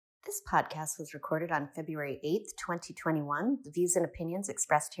This podcast was recorded on February 8th, 2021. The views and opinions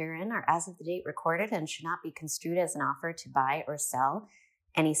expressed herein are as of the date recorded and should not be construed as an offer to buy or sell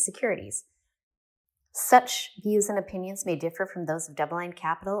any securities. Such views and opinions may differ from those of DoubleLine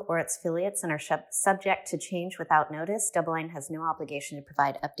Capital or its affiliates and are subject to change without notice. DoubleLine has no obligation to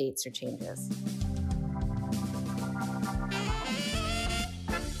provide updates or changes.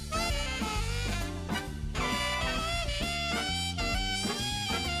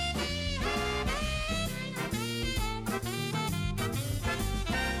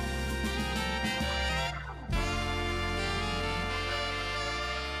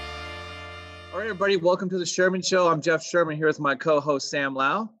 All right, everybody, welcome to the Sherman Show. I'm Jeff Sherman here with my co-host, Sam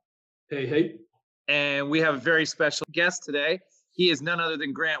Lau. Hey. And we have a very special guest today. He is none other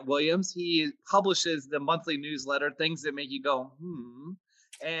than Grant Williams. He publishes the monthly newsletter, Things That Make You Go,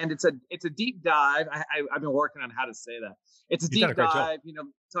 And it's a deep dive. I've been working on how to say that. It's a deep dive,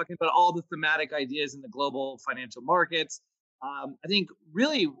 talking about all the thematic ideas in the global financial markets. I think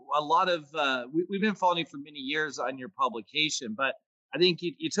really a lot of, we've been following you for many years on your publication, but I think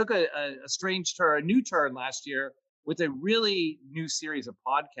you took a strange turn, a new turn last year with a really new series of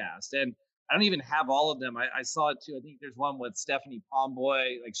podcasts. And I don't even have all of them. I saw it too. I think there's one with Stephanie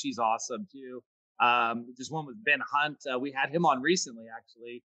Pomboy. Like, she's awesome too. There's one with Ben Hunt. We had him on recently,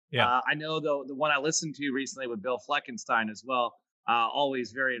 actually. Yeah. I know the one I listened to recently with Bill Fleckenstein as well.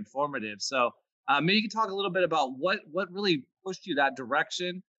 Always very informative. So maybe you can talk a little bit about what really pushed you that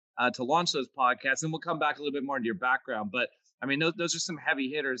direction to launch those podcasts. And we'll come back a little bit more into your background. But I mean, those are some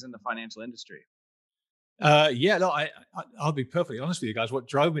heavy hitters in the financial industry. I'll be perfectly honest with you guys. What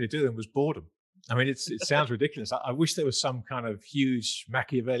drove me to do them was boredom. I mean, it sounds ridiculous. I wish there was some kind of huge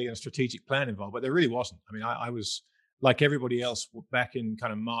Machiavellian strategic plan involved, but there really wasn't. I mean, I was like everybody else back in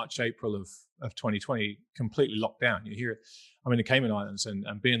kind of March, April of 2020, completely locked down. You hear it. I'm in the Cayman Islands, and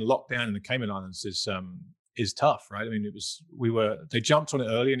being locked down in the Cayman Islands is tough, right? I mean, they jumped on it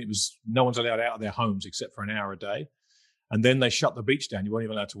early, and it was no one's allowed out of their homes except for an hour a day. And then they shut the beach down. You weren't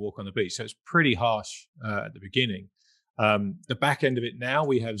even allowed to walk on the beach. So it's pretty harsh at the beginning. The back end of it now,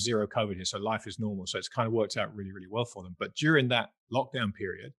 we have zero COVID here. So life is normal. So it's kind of worked out really, really well for them. But during that lockdown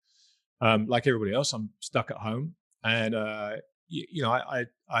period, like everybody else, I'm stuck at home. And, I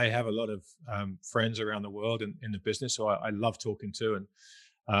have a lot of friends around the world in the business. So I love talking to.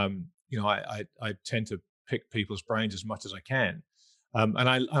 And, I tend to pick people's brains as much as I can. And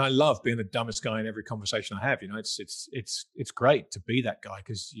I love being the dumbest guy in every conversation I have. It's great to be that guy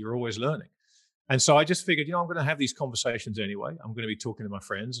because you're always learning. And so I just figured, I'm going to have these conversations anyway. I'm going to be talking to my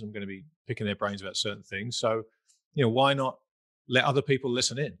friends, and I'm going to be picking their brains about certain things. So, why not let other people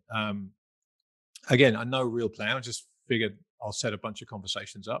listen in? Again, I no real plan. I just figured I'll set a bunch of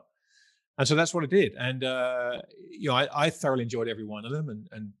conversations up. And so that's what I did. And, I thoroughly enjoyed every one of them,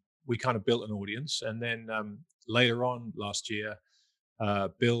 and we kind of built an audience. And then later on last year,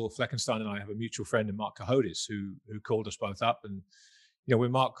 Bill Fleckenstein and I have a mutual friend in Mark Cahodes who called us both up. And,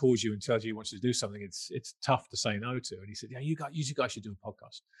 when Mark calls you and tells you he wants you to do something, it's tough to say no to. And he said, yeah, you guys should do a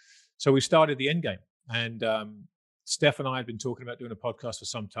podcast. So we started the Endgame. And Steph and I had been talking about doing a podcast for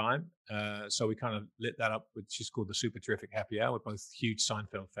some time. So we kind of lit that up with, she's called the Super Terrific Happy Hour. We're both huge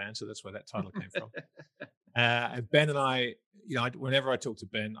Seinfeld fans. So that's where that title came from. And Ben and I, whenever I talk to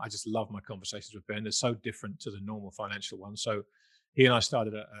Ben, I just love my conversations with Ben. They're so different to the normal financial ones. So he and I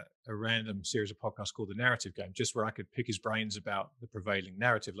started a random series of podcasts called The Narrative Game, just where I could pick his brains about the prevailing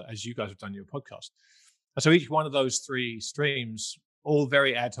narrative, as you guys have done your podcast. And so each one of those three streams, all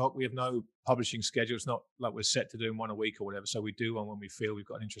very ad hoc. We have no publishing schedule. It's not like we're set to do one a week or whatever. So we do one when we feel we've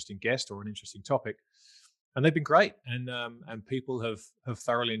got an interesting guest or an interesting topic. And they've been great. And people have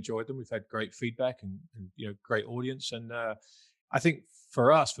thoroughly enjoyed them. We've had great feedback and great audience. And I think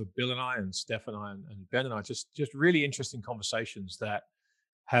for us, for Bill and I and Steph and I and Ben and I, just really interesting conversations that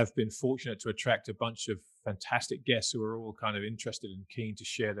have been fortunate to attract a bunch of fantastic guests who are all kind of interested and keen to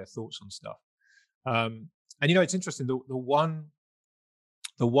share their thoughts on stuff. And it's interesting. The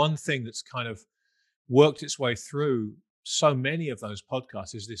one thing that's kind of worked its way through so many of those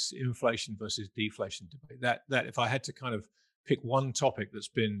podcasts is this inflation versus deflation debate. That if I had to kind of pick one topic that's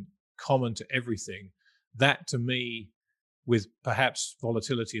been common to everything, that to me, with perhaps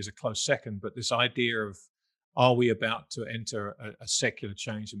volatility as a close second, but this idea of, are we about to enter a secular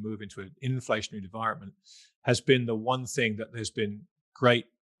change and move into an inflationary environment, has been the one thing that there's been great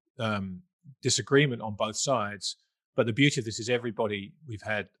disagreement on both sides. But the beauty of this is everybody we've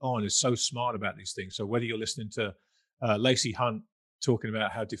had on is so smart about these things. So whether you're listening to Lacey Hunt talking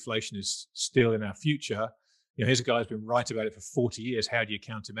about how deflation is still in our future, here's a guy who's been right about it for 40 years. How do you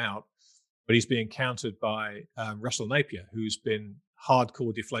count him out? But he's being countered by Russell Napier, who's been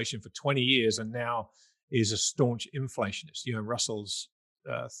hardcore deflation for 20 years and now is a staunch inflationist. Russell's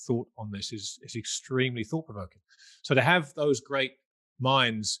thought on this is extremely thought-provoking. So to have those great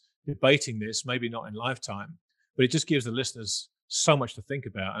minds debating this, maybe not in lifetime, but it just gives the listeners so much to think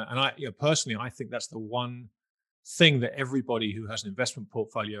about. And I, personally, I think that's the one thing that everybody who has an investment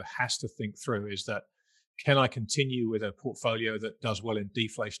portfolio has to think through, is that, can I continue with a portfolio that does well in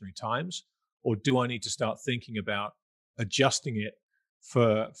deflationary times, or do I need to start thinking about adjusting it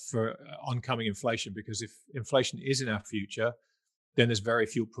for oncoming inflation? Because if inflation is in our future, then there's very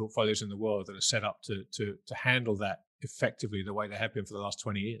few portfolios in the world that are set up to handle that effectively the way they have been for the last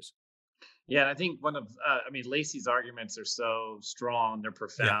 20 years. Yeah, and I think one of, Lacey's arguments are so strong, they're Yeah.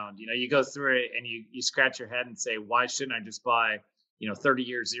 profound. You go through it and you scratch your head and say, why shouldn't I just buy,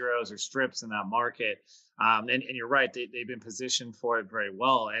 30-year zeros or strips in that market? And you're right, they've been positioned for it very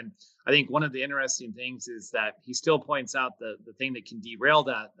well. And I think one of the interesting things is that he still points out the thing that can derail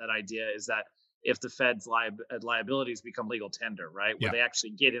that idea is that if the Fed's liabilities become legal tender, right, where Yeah. they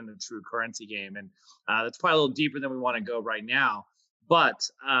actually get in the true currency game. And that's probably a little deeper than we want to go right now. But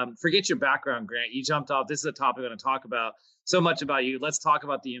forget your background, Grant. You jumped off. This is a topic I'm going to talk about so much about you. Let's talk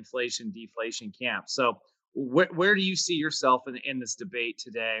about the inflation deflation camp. So where do you see yourself in this debate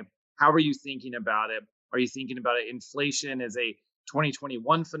today? How are you thinking about it? Are you thinking about it, inflation as a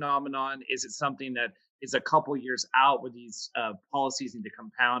 2021 phenomenon? Is it something that is a couple years out where these policies need to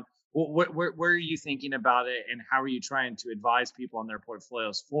compound? Where are you thinking about it, and how are you trying to advise people on their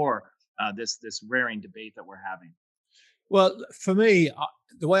portfolios for this rearing debate that we're having? Well, for me,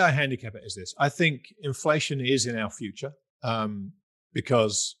 the way I handicap it is this. I think inflation is in our future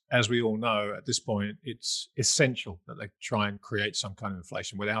because, as we all know, at this point, it's essential that they try and create some kind of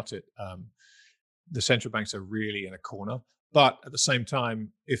inflation. Without it, the central banks are really in a corner. But at the same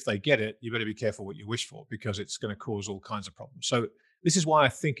time, if they get it, you better be careful what you wish for, because it's going to cause all kinds of problems. So this is why I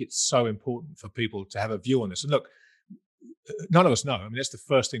think it's so important for people to have a view on this. And look, none of us know. I mean, that's the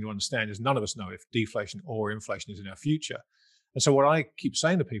first thing to understand, is none of us know if deflation or inflation is in our future. And so what I keep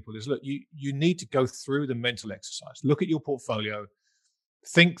saying to people is, look, you need to go through the mental exercise. Look at your portfolio,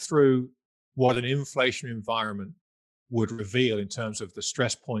 think through what an inflationary environment would reveal in terms of the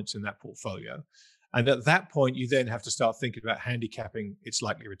stress points in that portfolio. And at that point, you then have to start thinking about handicapping its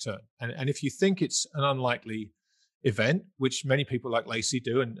likely return. And if you think it's an unlikely event, which many people like Lacey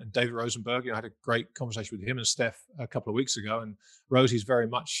do, and David Rosenberg, I had a great conversation with him and Steph a couple of weeks ago, and Rosie's very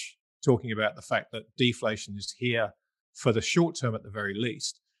much talking about the fact that deflation is here for the short term at the very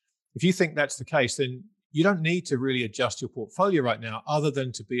least. If you think that's the case, then you don't need to really adjust your portfolio right now, other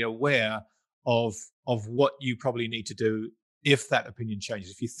than to be aware of what you probably need to do if that opinion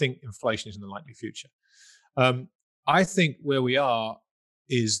changes, if you think inflation is in the likely future. I think where we are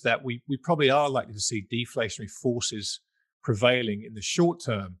is that we probably are likely to see deflationary forces prevailing in the short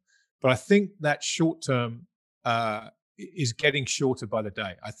term. But I think that short term is getting shorter by the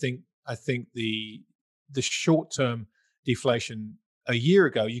day. I think the short term deflation a year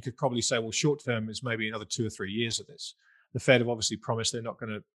ago, you could probably say, well, short term is maybe another 2 or 3 years of this. The Fed have obviously promised they're not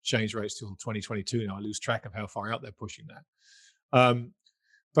going to change rates till 2022 now. I lose track of how far out they're pushing that.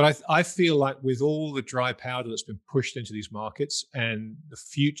 But I feel like with all the dry powder that's been pushed into these markets, and the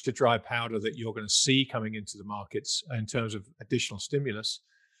future dry powder that you're going to see coming into the markets in terms of additional stimulus,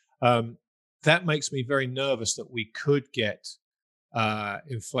 that makes me very nervous that we could get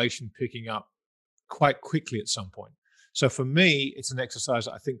inflation picking up quite quickly at some point. So for me, it's an exercise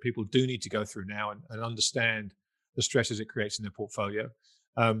that I think people do need to go through now and understand the stresses it creates in their portfolio.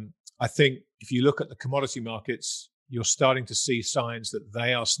 I think if you look at the commodity markets, you're starting to see signs that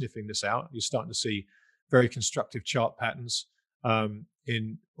they are sniffing this out. You're starting to see very constructive chart patterns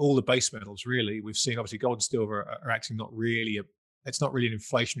in all the base metals, really. We've seen, obviously, gold and silver are acting it's not really an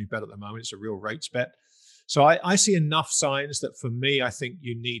inflationary bet at the moment. It's a real rates bet. So I see enough signs that, for me, I think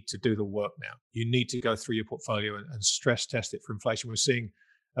you need to do the work now. You need to go through your portfolio and stress test it for inflation. We're seeing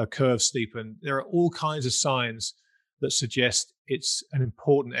a curve steepen. There are all kinds of signs that suggest it's an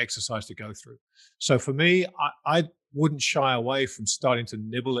important exercise to go through. So for me, I wouldn't shy away from starting to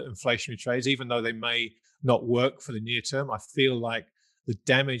nibble at inflationary trades, even though they may not work for the near term. I feel like the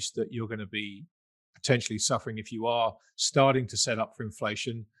damage that you're going to be potentially suffering if you are starting to set up for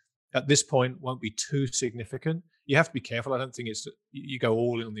inflation at this point won't be too significant. You have to be careful. I don't think it's that you go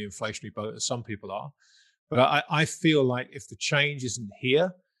all in on the inflationary boat, as some people are. But I feel like if the change isn't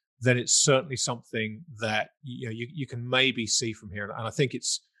here, then it's certainly something that you can maybe see from here. And I think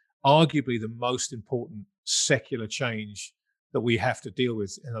it's arguably the most important secular change that we have to deal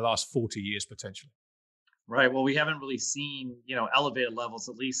with in the last 40 years, potentially. Right. Well, we haven't really seen, elevated levels,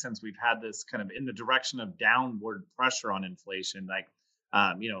 at least since we've had this kind of in the direction of downward pressure on inflation. Like,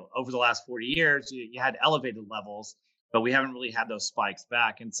 over the last 40 years, you had elevated levels, but we haven't really had those spikes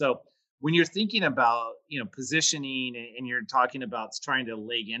back. And so when you're thinking about, positioning and you're talking about trying to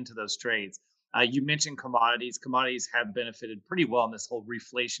leg into those trades, you mentioned commodities. Commodities have benefited pretty well in this whole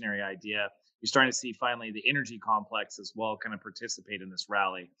reflationary idea. You're starting to see finally the energy complex as well kind of participate in this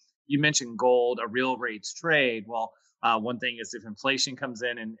rally. You mentioned gold, a real rates trade. Well, one thing is if inflation comes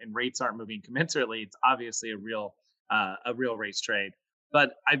in and rates aren't moving commensurately, it's obviously a real rates trade.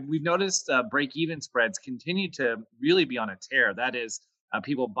 But we've noticed break-even spreads continue to really be on a tear. That is,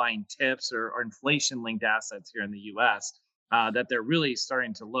 people buying tips or inflation-linked assets here in the U.S. That they're really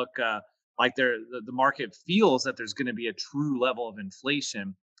starting to look like the market feels that there's going to be a true level of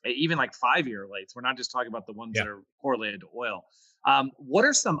inflation, even like 5-year rates. We're not just talking about the ones Yeah. that are correlated to oil. What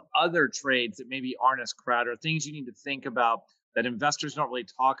are some other trades that maybe aren't as crowded, or things you need to think about that investors don't really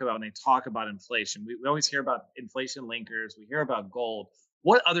talk about when they talk about inflation? We always hear about inflation linkers, we hear about gold.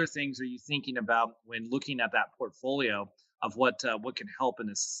 What other things are you thinking about when looking at that portfolio of what can help in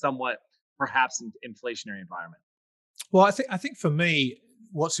this somewhat perhaps inflationary environment? Well, I think for me,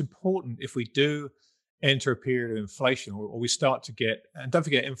 what's important if we do enter a period of inflation, or we start to get, and don't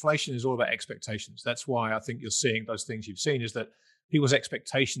forget, inflation is all about expectations. That's why I think you're seeing those things you've seen, is that people's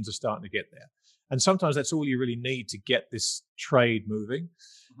expectations are starting to get there. And sometimes that's all you really need to get this trade moving.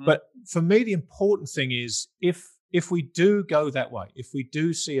 Hmm. But for me, the important thing is if we do go that way, if we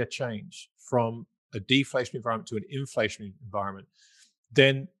do see a change from a deflationary environment to an inflationary environment,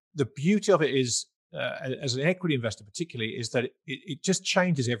 then the beauty of it is, as an equity investor particularly, is that it just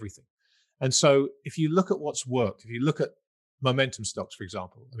changes everything. And so if you look at what's worked, if you look at momentum stocks, for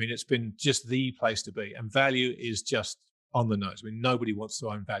example, I mean, it's been just the place to be, and value is just on the nose. I mean, nobody wants to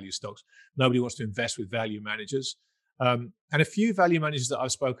own value stocks. Nobody wants to invest with value managers. And a few value managers that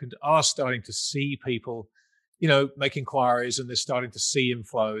I've spoken to are starting to see people, make inquiries, and they're starting to see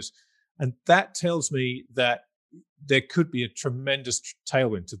inflows. And that tells me that there could be a tremendous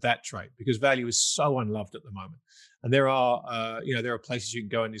tailwind to that trade, because value is so unloved at the moment. And there are places you can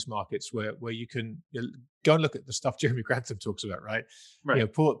go in these markets where you can go and look at the stuff Jeremy Grantham talks about, right?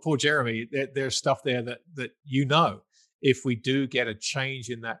 Right. Poor Jeremy. There's stuff there that if we do get a change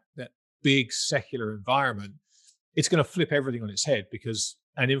in that big secular environment, it's going to flip everything on its head, because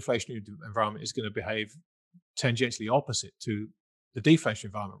an inflationary environment is going to behave tangentially opposite to the deflationary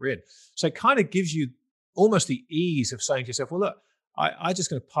environment we're in. So it kind of gives you almost the ease of saying to yourself, well, look, I'm just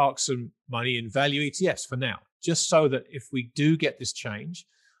going to park some money in value ETFs for now, just so that if we do get this change,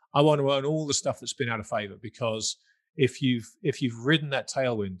 I want to own all the stuff that's been out of favor. Because if you've ridden that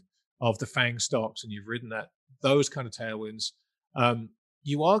tailwind of the FANG stocks, and you've ridden those kind of tailwinds,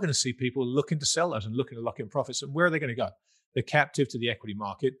 you are going to see people looking to sell those and looking to lock in profits. And where are they going to go? They're captive to the equity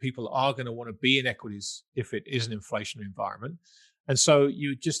market. People are going to want to be in equities if it is an inflationary environment. And so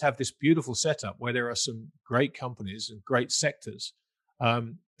you just have this beautiful setup where there are some great companies and great sectors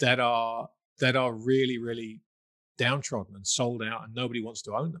that are really, really downtrodden and sold out, and nobody wants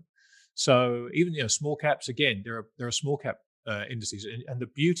to own them. So even small caps, again, there are small cap indices, and the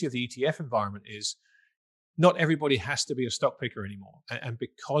beauty of the ETF environment is not everybody has to be a stock picker anymore. And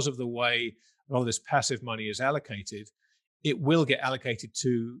because of the way a lot of this passive money is allocated, it will get allocated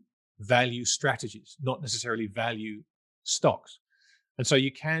to value strategies, not necessarily value stocks. And so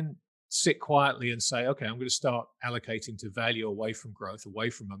you can sit quietly and say, okay, I'm going to start allocating to value away from growth, away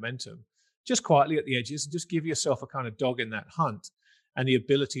from momentum, just quietly at the edges, and just give yourself a kind of dog in that hunt and the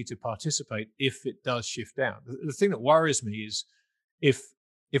ability to participate if it does shift down. The thing that worries me is if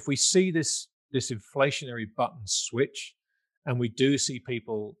we see this inflationary button switch, and we do see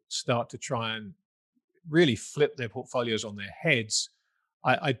people start to try and really flip their portfolios on their heads,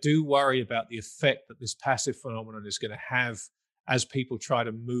 I do worry about the effect that this passive phenomenon is going to have as people try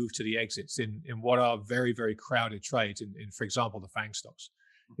to move to the exits in what are very, very crowded trades in, for example, the FANG stocks.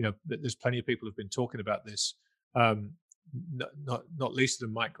 There's plenty of people who've been talking about this, not least of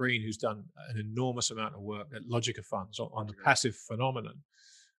them Mike Green, who's done an enormous amount of work at Logica Funds on the passive phenomenon.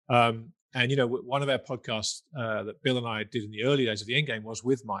 And one of our podcasts that Bill and I did in the early days of the Endgame was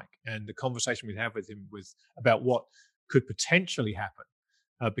with Mike, and the conversation we'd have with him about what could potentially happen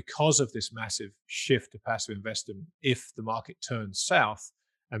because of this massive shift to passive investment if the market turns south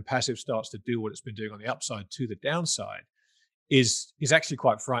and passive starts to do what it's been doing on the upside to the downside, is actually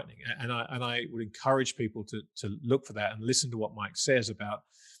quite frightening. And I would encourage people to look for that and listen to what Mike says about,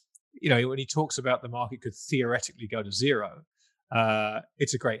 when he talks about the market could theoretically go to zero.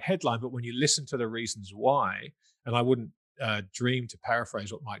 It's a great headline, but when you listen to the reasons why, and I wouldn't dream to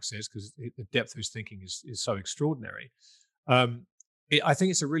paraphrase what Mike says, because the depth of his thinking is so extraordinary. Um, I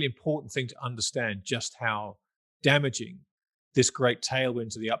think it's a really important thing to understand just how damaging this great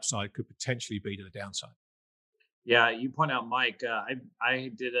tailwind to the upside could potentially be to the downside. Yeah, you point out Mike.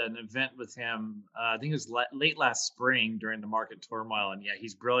 I did an event with him. I think it was late last spring during the market turmoil, and yeah,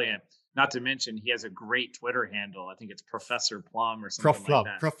 he's brilliant. Not to mention, he has a great Twitter handle. I think it's Professor Plum or something like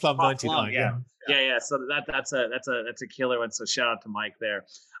that. Prof Plum Prof Plum, 99. yeah, yeah. So that's a killer one. So shout out to Mike there.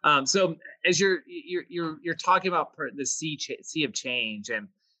 So as you're talking about the sea of change, and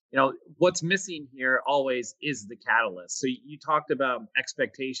what's missing here always is the catalyst. So you talked about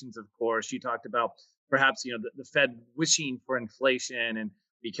expectations, of course. You talked about perhaps the Fed wishing for inflation, and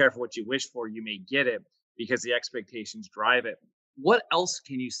be careful what you wish for, you may get it, because the expectations drive it. What else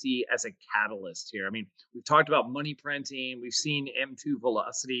can you see as a catalyst here? I mean, we've talked about money printing. We've seen M2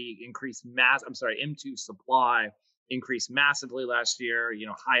 velocity increase M2 supply increase massively last year,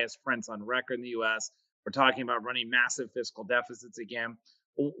 highest prints on record in the US. We're talking about running massive fiscal deficits again.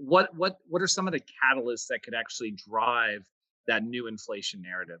 What are some of the catalysts that could actually drive that new inflation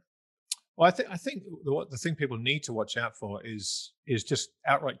narrative? Well, I think the thing people need to watch out for is just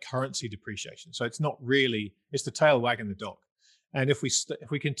outright currency depreciation. So it's the tail wagging the dog. And if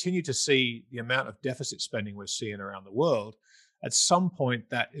we continue to see the amount of deficit spending we're seeing around the world, at some point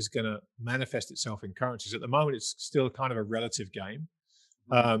that is going to manifest itself in currencies. At the moment, it's still kind of a relative game,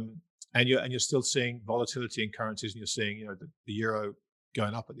 and you're still seeing volatility in currencies, and you're seeing the euro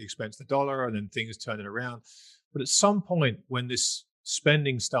going up at the expense of the dollar, and then things turning around. But at some point, when this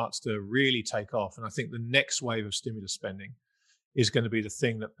spending starts to really take off, and I think the next wave of stimulus spending is going to be the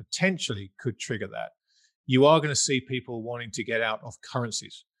thing that potentially could trigger that. You are going to see people wanting to get out of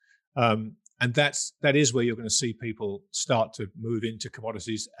currencies, and that is where you're going to see people start to move into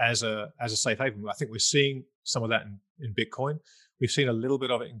commodities as a safe haven. I think we're seeing some of that in Bitcoin. We've seen a little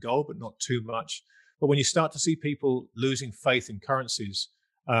bit of it in gold, but not too much. But when you start to see people losing faith in currencies,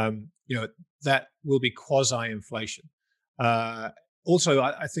 that will be quasi-inflation. Also,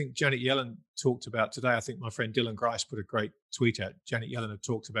 I think Janet Yellen talked about today. I think my friend Dylan Grice put a great tweet out. Janet Yellen had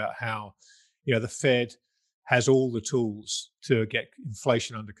talked about how, the Fed has all the tools to get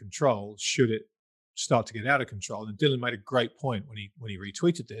inflation under control should it start to get out of control. And Dylan made a great point when he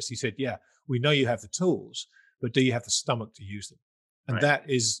retweeted this. He said, "Yeah, we know you have the tools, but do you have the stomach to use them?" And Right. That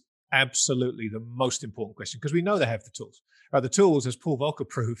is absolutely the most important question, because we know they have the tools. The tools, as Paul Volcker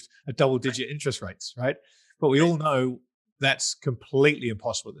proved, are double-digit interest rates, right? But we all know that's completely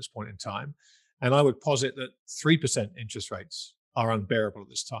impossible at this point in time. And I would posit that 3% interest rates are unbearable at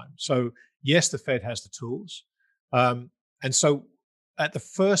this time. So yes, the Fed has the tools. And so at the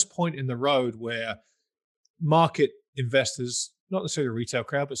first point in the road where market investors, not necessarily a retail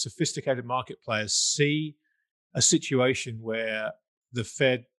crowd, but sophisticated market players, see a situation where the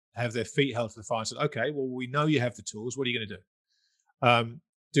Fed have their feet held to the fire and said, okay, well, we know you have the tools. What are you going to do?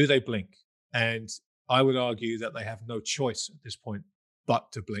 Do they blink? And I would argue that they have no choice at this point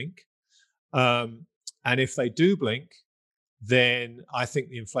but to blink. And if they do blink, then I think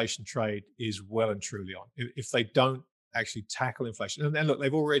the inflation trade is well and truly on. If they don't actually tackle inflation, and look,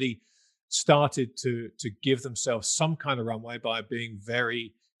 they've already started to give themselves some kind of runway by being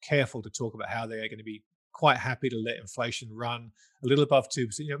very careful to talk about how they are going to be quite happy to let inflation run a little above 2%.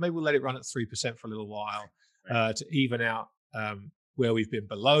 Maybe we'll let it run at 3% for a little while to even out where we've been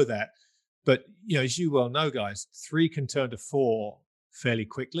below that. But as you well know, guys, 3 can turn to 4 fairly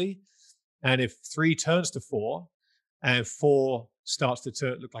quickly, and if 3 turns to 4, and 4 starts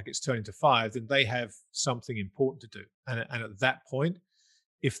to look like it's turning to 5, then they have something important to do. And at that point,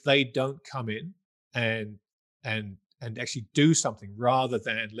 if they don't come in and actually do something, rather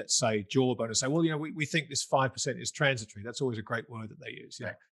than, let's say, jawbone and say, well, we think this 5% is transitory. That's always a great word that they use.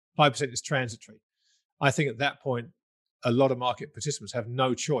 5% is transitory. I think at that point, a lot of market participants have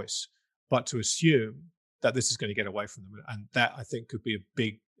no choice but to assume that this is going to get away from them. And that, I think, could be a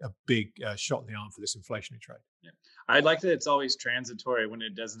big shot in the arm for this inflationary trade. Yeah. I like that it's always transitory when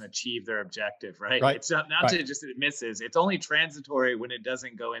it doesn't achieve their objective, right? It's not to just it misses. It's only transitory when it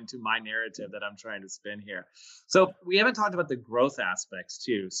doesn't go into my narrative that I'm trying to spin here. So we haven't talked about the growth aspects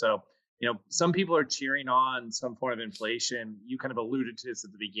too. So, some people are cheering on some form of inflation. You kind of alluded to this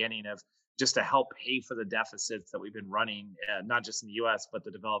at the beginning, of just to help pay for the deficits that we've been running, not just in the US, but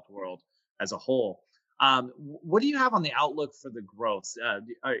the developed world as a whole. What do you have on the outlook for the growth?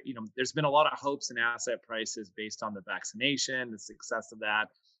 There's been a lot of hopes in asset prices based on the vaccination, the success of that.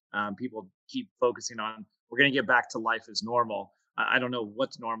 People keep focusing on, we're going to get back to life as normal. I don't know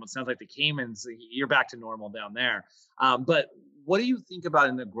what's normal. It sounds like the Caymans, you're back to normal down there. But what do you think about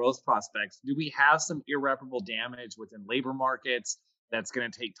in the growth prospects? Do we have some irreparable damage within labor markets that's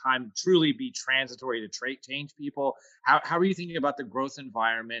going to take time to truly be transitory to change people? How are you thinking about the growth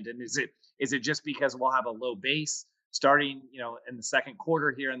environment? And is it just because we'll have a low base starting, in the second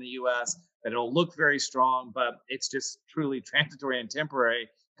quarter here in the U.S. that it'll look very strong, but it's just truly transitory and temporary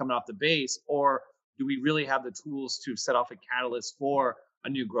coming off the base? Or do we really have the tools to set off a catalyst for a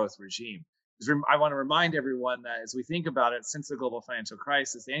new growth regime? Because I want to remind everyone that as we think about it, since the global financial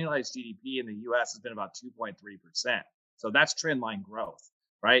crisis, the annualized GDP in the U.S. has been about 2.3%. So that's trend line growth,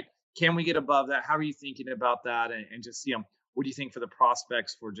 right? Can we get above that? How are you thinking about that? And just, what do you think for the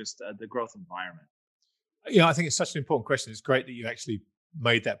prospects for just the growth environment? Yeah, I think it's such an important question. It's great that you actually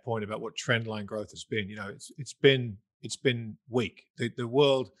made that point about what trend line growth has been. It's been weak. The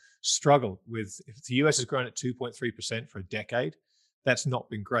world struggled with, if the US has grown at 2.3% for a decade, that's not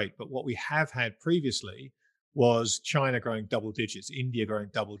been great. But what we have had previously was China growing double digits, India growing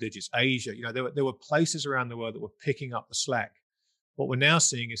double digits, Asia. There were places around the world that were picking up the slack. What we're now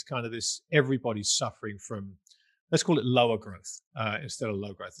seeing is kind of this, everybody's suffering from, let's call it lower growth instead of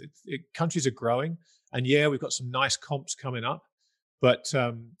low growth. Countries are growing, and yeah, we've got some nice comps coming up. But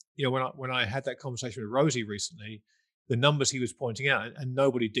when I had that conversation with Rosie recently, the numbers he was pointing out, and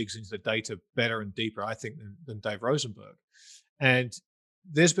nobody digs into the data better and deeper, I think, than Dave Rosenberg. And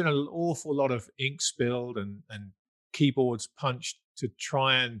there's been an awful lot of ink spilled and keyboards punched to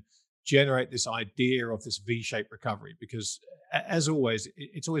try and generate this idea of this V-shaped recovery, because as always,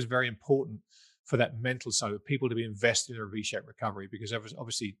 it's always very important for that mental side of people to be invested in a V-shaped recovery, because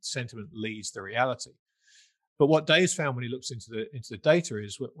obviously sentiment leads the reality. But what Dave's found when he looks into the data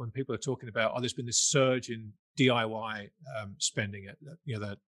is when people are talking about, there's been this surge in DIY spending at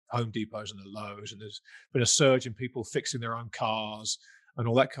the Home Depots and the Lowe's, and there's been a surge in people fixing their own cars and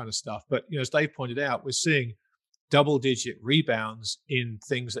all that kind of stuff. But as Dave pointed out, we're seeing double-digit rebounds in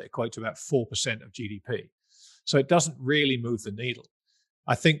things that equate to about 4% of GDP. So it doesn't really move the needle.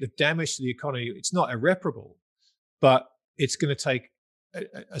 I think the damage to the economy, it's not irreparable, but it's going to take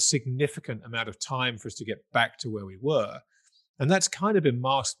a significant amount of time for us to get back to where we were. And that's kind of been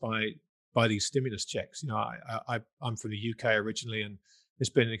masked by these stimulus checks. I'm from the UK originally, and there's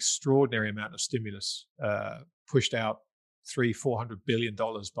been an extraordinary amount of stimulus pushed out, $400 billion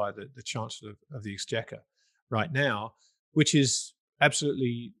by the Chancellor of the Exchequer right now, which is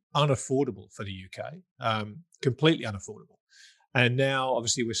absolutely unaffordable for the UK, completely unaffordable. And now,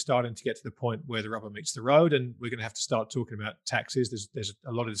 obviously, we're starting to get to the point where the rubber meets the road, and we're going to have to start talking about taxes. There's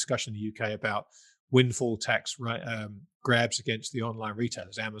a lot of discussion in the UK about windfall tax grabs against the online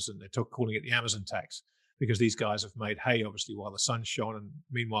retailers, Amazon. They're calling it the Amazon tax, because these guys have made hay, obviously, while the sun shone, and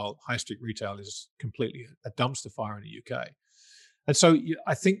meanwhile, high street retail is completely a dumpster fire in the UK. And so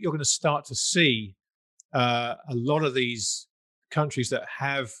I think you're going to start to see a lot of these countries that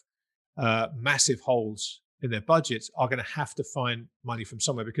have massive holes in their budgets are going to have to find money from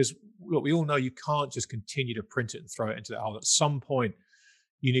somewhere, because look, we all know you can't just continue to print it and throw it into that hole. At some point,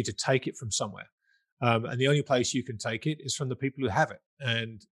 you need to take it from somewhere. And the only place you can take it is from the people who have it.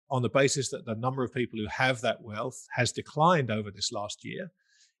 And on the basis that the number of people who have that wealth has declined over this last year,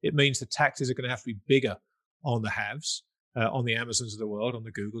 it means the taxes are going to have to be bigger on the haves, on the Amazons of the world, on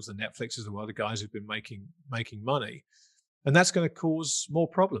the Googles, the Netflixes of the world, the guys who've been making money. And that's going to cause more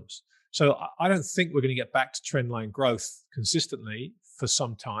problems. So I don't think we're going to get back to trendline growth consistently for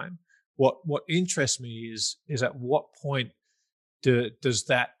some time. What interests me is at what point does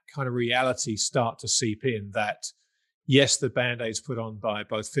that kind of reality start to seep in, that yes, the Band-Aids put on by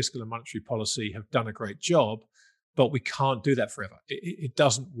both fiscal and monetary policy have done a great job, but we can't do that forever. It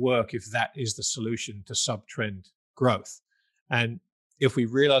doesn't work if that is the solution to sub-trend growth. And if we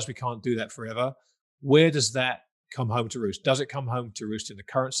realize we can't do that forever, where does that come home to roost? Does it come home to roost in the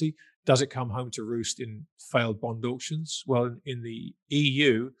currency? Does it come home to roost in failed bond auctions? Well, in the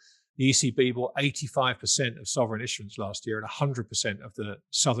EU, the ECB bought 85% of sovereign issuance last year and 100% of the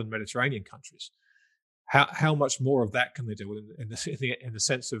southern Mediterranean countries. How much more of that can they do in the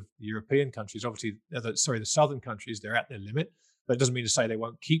sense of the European countries? Obviously, the southern countries, they're at their limit, but it doesn't mean to say they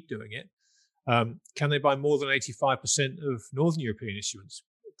won't keep doing it. Can they buy more than 85% of northern European issuance?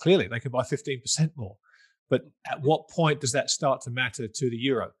 Clearly, they can buy 15% more. But at what point does that start to matter to the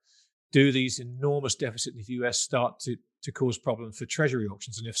euro? Do these enormous deficits in the US start to cause problems for treasury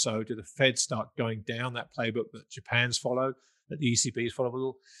auctions? And if so, do the Fed start going down that playbook that Japan's followed, that the ECB's followed?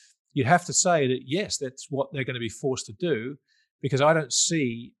 Well, you'd have to say that, yes, that's what they're going to be forced to do, because I don't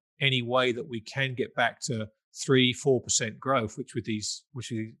see any way that we can get back to 3-4% growth, which with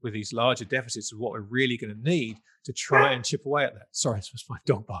these larger deficits is what we're really going to need to try and chip away at that. Sorry, it's my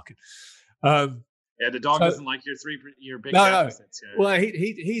dog barking. Yeah, the dog So, doesn't like your big no, deficits. no. Well,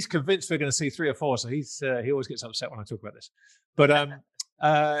 he's convinced we're going to see 3 or 4, so he always gets upset when I talk about this. But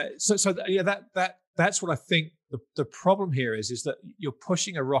yeah, that's what I think the problem here is that you're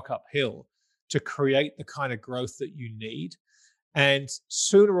pushing a rock uphill to create the kind of growth that you need, and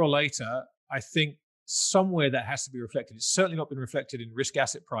sooner or later, I think somewhere that has to be reflected. It's certainly not been reflected in risk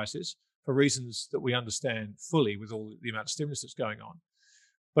asset prices for reasons that we understand fully with all the amount of stimulus that's going on.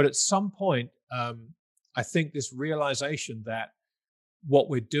 But at some point, I think this realization that what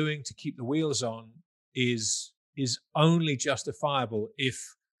we're doing to keep the wheels on is only justifiable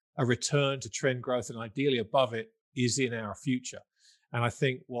if a return to trend growth, and ideally above it, is in our future. And I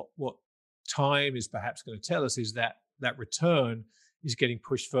think what time is perhaps going to tell us is that that return is getting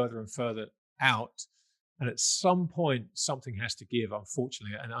pushed further and further out. And at some point, something has to give,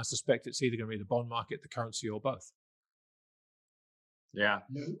 unfortunately. And I suspect it's either going to be the bond market, the currency, or both. Yeah.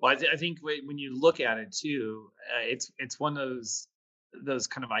 Well, I think when you look at it too, it's one of those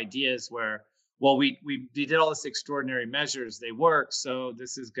kind of ideas where, well, we did all this extraordinary measures, they work, so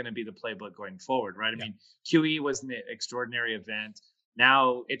this is going to be the playbook going forward, right? I mean, QE was an extraordinary event.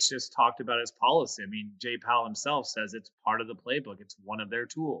 Now it's just talked about as policy. I mean, Jay Powell himself says it's part of the playbook. It's one of their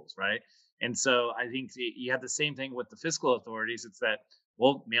tools, right? And so I think you have the same thing with the fiscal authorities. It's that,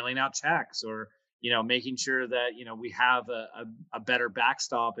 well, mailing out checks, or making sure that we have a better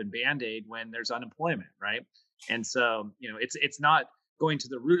backstop and band-aid when there's unemployment, right? And so it's not going to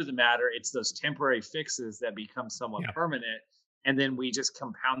the root of the matter. It's those temporary fixes that become somewhat permanent, and then we just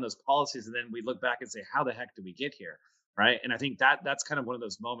compound those policies, and then we look back and say, how the heck did we get here? Right. And I think that's kind of one of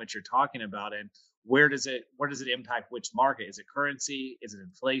those moments you're talking about. And where does it impact which market? Is it currency? Is it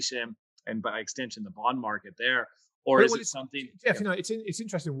inflation? And by extension, the bond market there? Or is it something? Jeff, it's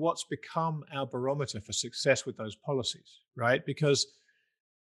interesting what's become our barometer for success with those policies, right? Because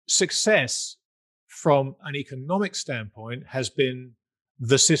success from an economic standpoint has been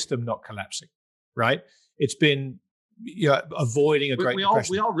the system not collapsing, right? It's been avoiding a great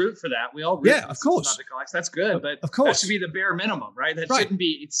depression. We all root for that. We all root for of course. Not to collapse. That's good, but of course that should be the bare minimum, right? That shouldn't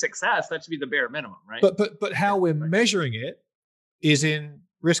be success. That should be the bare minimum, right? But how we're measuring it is in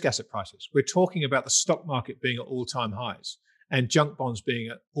risk asset prices. We're talking about the stock market being at all-time highs and junk bonds being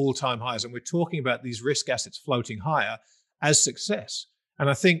at all-time highs, and we're talking about these risk assets floating higher as success. And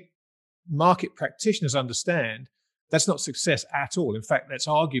I think market practitioners understand that's not success at all. In fact, that's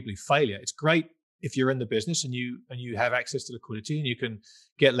arguably failure. It's great if you're in the business and you have access to liquidity and you can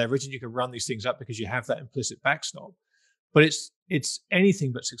get leverage and you can run these things up because you have that implicit backstop. But it's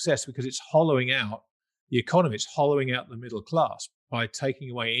anything but success because it's hollowing out the economy. It's hollowing out the middle class by taking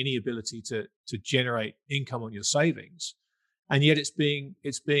away any ability to generate income on your savings. And yet it's being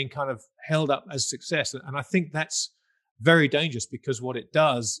kind of held up as success. And I think that's very dangerous because what it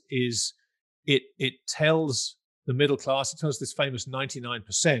does is it tells the middle class, it tells this famous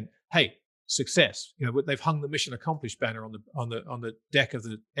 99%, hey, success. They've hung the mission accomplished banner on the deck of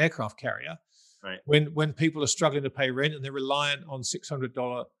the aircraft carrier. Right. When people are struggling to pay rent and they're reliant on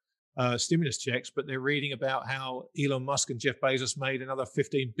 $600 stimulus checks, but they're reading about how Elon Musk and Jeff Bezos made another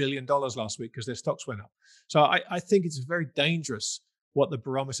 $15 billion last week because their stocks went up. So I think it's very dangerous what the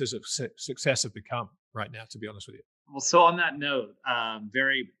barometers of success have become right now, to be honest with you. Well, so on that note,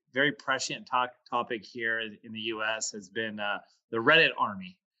 very, very prescient topic here in the U.S. has been the Reddit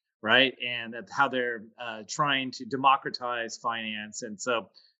army, right? And how they're trying to democratize finance. And so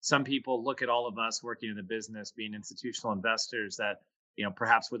some people look at all of us working in the business, being institutional investors, that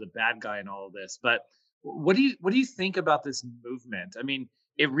perhaps we're the bad guy in all of this. But what do you think about this movement? I mean,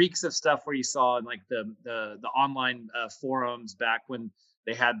 it reeks of stuff where you saw in like the online forums back when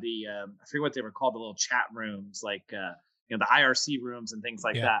they had the I forget what they were called, the little chat rooms, like the IRC rooms and things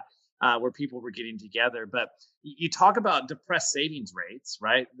like that, where people were getting together. But you talk about depressed savings rates,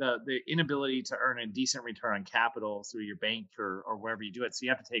 right? The inability to earn a decent return on capital through your bank or wherever you do it. So you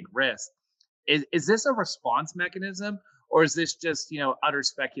have to take risks. Is this a response mechanism, or is this just utter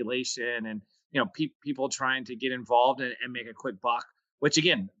speculation and people trying to get involved and make a quick buck? Which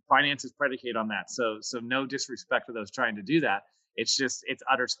again, finance is predicated on that. So no disrespect to those trying to do that. It's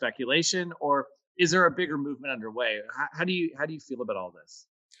utter speculation, or is there a bigger movement underway? How do you feel about all this?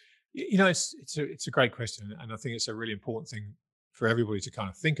 It's a great question, and I think it's a really important thing for everybody to kind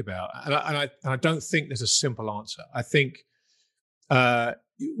of think about. And I don't think there's a simple answer. I think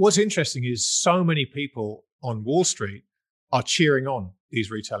what's interesting is so many people on Wall Street are cheering on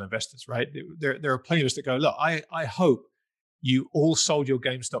these retail investors, right? There are plenty of us that go, look, I hope you all sold your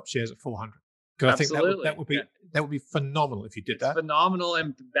GameStop shares at 400 Because I think Absolutely. that would be phenomenal if you did It's that. phenomenal,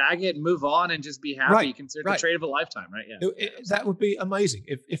 and bag it and move on and just be happy. Right, Consider right. the trade of a lifetime, right? Yeah. That would be amazing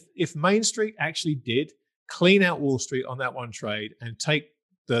if Main Street actually did clean out Wall Street on that one trade and take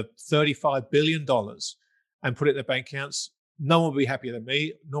the $35 billion and put it in their bank accounts. No one would be happier than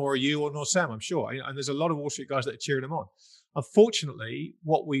me, nor you, or nor Sam, I'm sure. And there's a lot of Wall Street guys that are cheering them on. Unfortunately,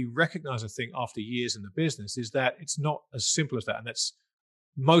 what we recognize, I think, after years in the business is that it's not as simple as that. And that's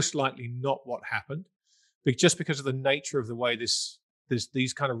most likely not what happened, just because of the nature of the way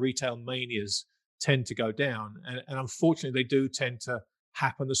these kind of retail manias tend to go down. And unfortunately, they do tend to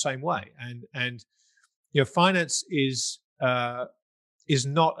happen the same way. And finance is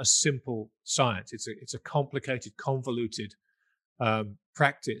not a simple science. It's a complicated, convoluted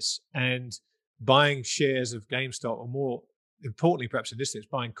practice. And buying shares of GameStop, or more importantly, perhaps in this instance,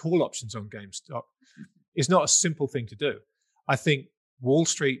 buying call options on GameStop, is not a simple thing to do. I think Wall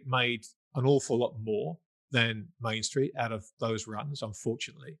Street made an awful lot more than Main Street out of those runs,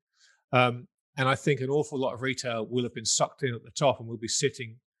 unfortunately. And I think an awful lot of retail will have been sucked in at the top and will be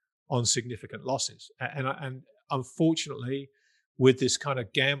sitting on significant losses. And unfortunately, with this kind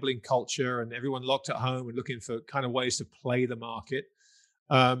of gambling culture and everyone locked at home and looking for kind of ways to play the market,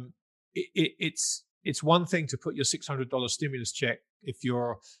 it's one thing to put your $600 stimulus check if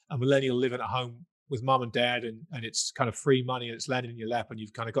you're a millennial living at home with mum and dad, and it's kind of free money and it's landing in your lap and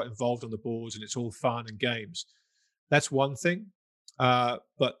you've kind of got involved on the boards and it's all fun and games. That's one thing.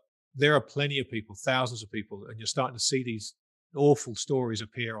 But there are plenty of people, thousands of people, and you're starting to see these awful stories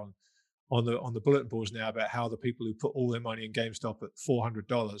appear on the bulletin boards now about how the people who put all their money in GameStop at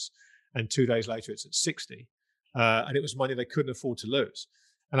 $400 and 2 days later it's at 60, and it was money they couldn't afford to lose.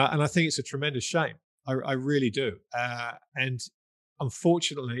 And I think it's a tremendous shame. I really do. And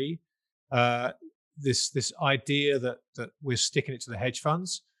unfortunately, this idea that we're sticking it to the hedge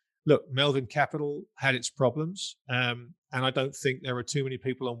funds. Look, Melvin Capital had its problems, and I don't think there were too many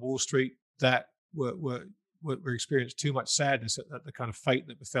people on Wall Street that were experienced too much sadness at the kind of fate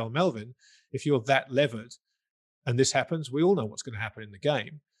that befell Melvin. If you're that levered and this happens, we all know what's going to happen in the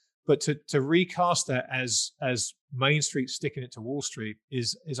game. But to recast that as Main Street sticking it to Wall Street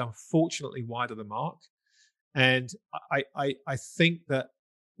is unfortunately wide of the mark. And I think that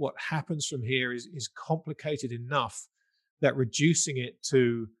what happens from here is complicated enough that reducing it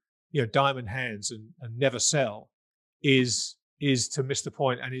to diamond hands and never sell is to miss the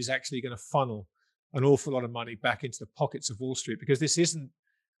point, and is actually going to funnel an awful lot of money back into the pockets of Wall Street, because this isn't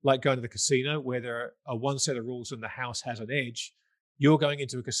like going to the casino where there are one set of rules and the house has an edge. You're going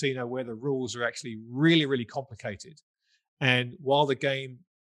into a casino where the rules are actually really, really complicated. And while the game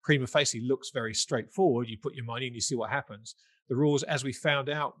prima facie looks very straightforward, you put your money and you see what happens. The rules, as we found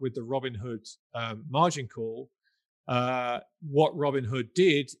out with the Robinhood margin call, what Robinhood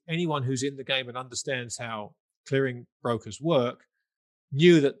did, anyone who's in the game and understands how clearing brokers work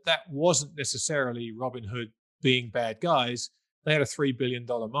knew that wasn't necessarily Robinhood being bad guys. They had a $3 billion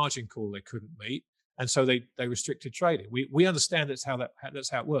margin call they couldn't meet, and so they restricted trading. We understand that's how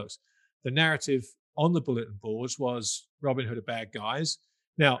it works. The narrative on the bulletin boards was Robinhood are bad guys.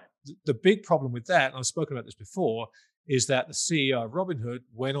 Now, the big problem with that, and I've spoken about this before, is that the CEO of Robinhood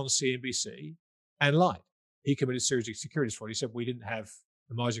went on CNBC and lied. He committed serious securities fraud. He said, we didn't have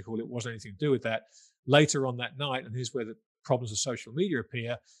the margin call. It wasn't anything to do with that. Later on that night, and here's where the problems of social media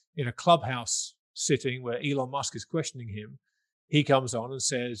appear, in a clubhouse sitting where Elon Musk is questioning him, he comes on and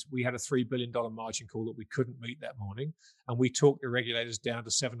says, we had a $3 billion margin call that we couldn't meet that morning, and we talked the regulators down to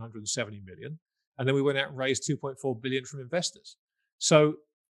 $770 million. And then we went out and raised $2.4 billion from investors. So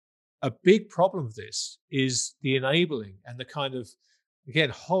a big problem of this is the enabling and the kind of,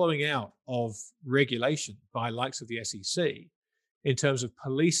 again, hollowing out of regulation by likes of the SEC in terms of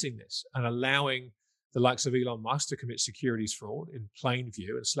policing this and allowing the likes of Elon Musk to commit securities fraud in plain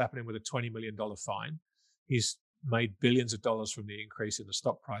view and slapping him with a $20 million fine. He's made billions of dollars from the increase in the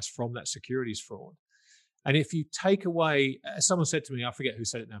stock price from that securities fraud. And if you take away, as someone said to me, I forget who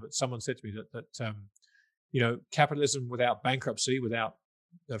said it now, but someone said to me that capitalism without bankruptcy, without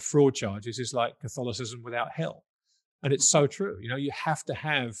fraud charges, is like Catholicism without hell. And it's so true. You have to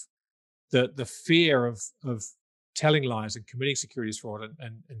have the fear of telling lies and committing securities fraud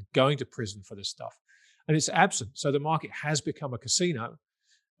and going to prison for this stuff. And it's absent. So the market has become a casino.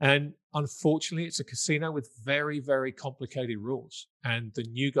 And unfortunately, it's a casino with very, very complicated rules. And the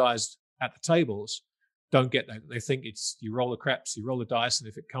new guys at the tables don't get that. They think it's you roll the craps, you roll the dice, and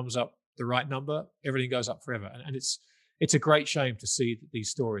if it comes up the right number, everything goes up forever. And it's a great shame to see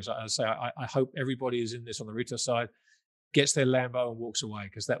these stories. I hope everybody is in this on the retail side, gets their Lambo and walks away,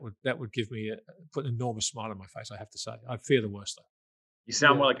 because that would give me put an enormous smile on my face, I have to say. I fear the worst, though. You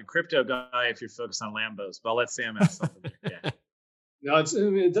sound Yeah. more like a crypto guy if you're focused on Lambos, but I'll let Sam ask something. Yeah. No,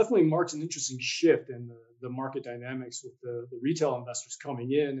 it definitely marks an interesting shift in the market dynamics with the retail investors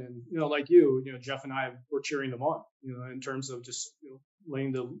coming in. And, like Jeff and I were cheering them on, in terms of just,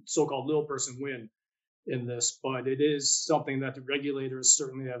 letting the so-called little person win in this. But it is something that the regulators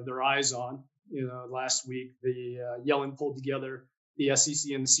certainly have their eyes on. Last week, Yellen pulled together the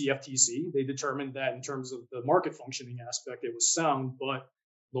SEC and the CFTC. They determined that in terms of the market functioning aspect, it was sound. But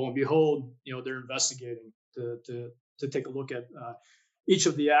lo and behold, they're investigating to take a look at each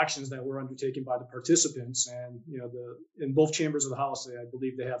of the actions that were undertaken by the participants. And in both chambers of the House, I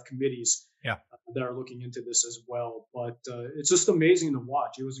believe they have committees that are looking into this as well. But it's just amazing to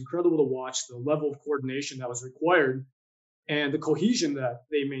watch. It was incredible to watch the level of coordination that was required, and the cohesion that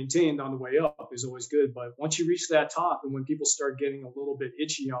they maintained on the way up is always good. But once you reach that top, and when people start getting a little bit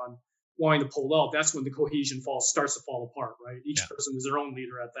itchy on wanting to pull out, that's when the cohesion starts to fall apart, right? Each person is their own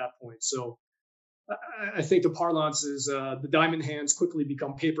leader at that point. So I think the parlance is the diamond hands quickly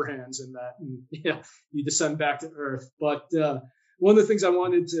become paper hands, in that, and, you descend back to earth. But one of the things I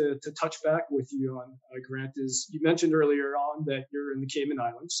wanted to touch back with you on, Grant, is you mentioned earlier on that you're in the Cayman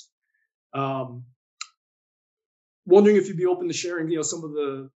Islands. Wondering if you'd be open to sharing, some of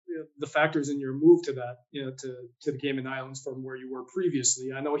the factors in your move to that, to the Cayman Islands from where you were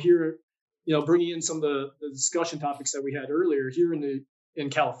previously. I know here, bringing in some of the discussion topics that we had earlier here in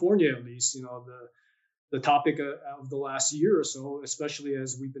California, at least, the topic of the last year or so, especially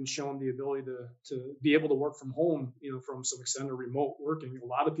as we've been shown the ability to be able to work from home, from some extent of remote working. A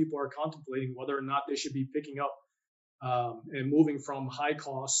lot of people are contemplating whether or not they should be picking up and moving from high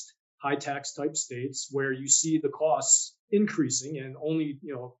cost, high tax type states where you see the costs increasing and only,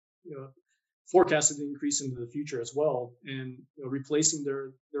 forecasted to increase into the future as well, and replacing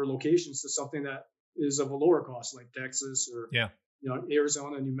their locations to something that is of a lower cost, like Texas or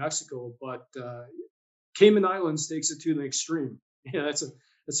Arizona, New Mexico. But Cayman Islands takes it to the extreme. It's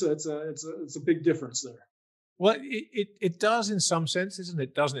a big difference there. Well, it does in some senses, and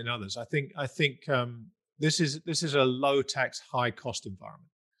it doesn't in others. I think this is a low tax, high cost environment.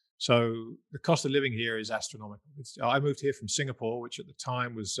 So the cost of living here is astronomical. I moved here from Singapore, which at the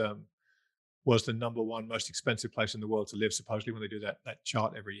time was the number one most expensive place in the world to live, supposedly, when they do that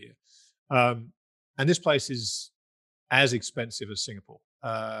chart every year. And this place is as expensive as Singapore.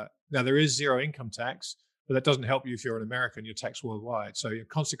 Now, there is zero income tax, but that doesn't help you if you're an American. You're taxed worldwide. So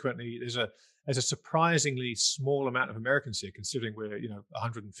consequently, there's a surprisingly small amount of Americans here, considering we're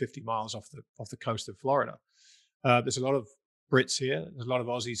 150 miles off the coast of Florida. There's a lot of Brits here. There's a lot of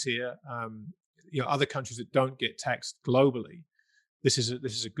Aussies here. Other countries that don't get taxed globally. This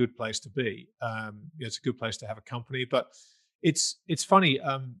is a good place to be. It's a good place to have a company. But it's funny.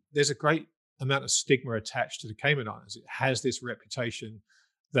 There's a great amount of stigma attached to the Cayman Islands. It has this reputation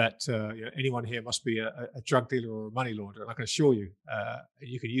that anyone here must be a drug dealer or a money launderer. And I can assure you,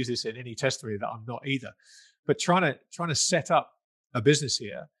 you can use this in any testimony, that I'm not either. But trying to set up a business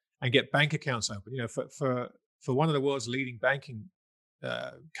here and get bank accounts open, for one of the world's leading banking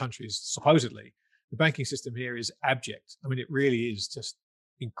countries, supposedly, the banking system here is abject. I mean, it really is just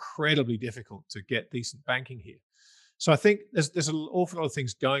incredibly difficult to get decent banking here. So I think there's an awful lot of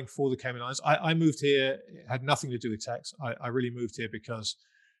things going for the Cayman Islands. I moved here, it had nothing to do with tax. I really moved here because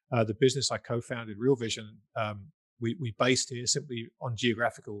the business I co-founded, Real Vision, we based here simply on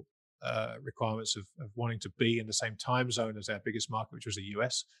geographical requirements of wanting to be in the same time zone as our biggest market, which was the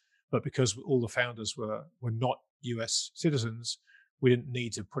US. But because all the founders were not US citizens, we didn't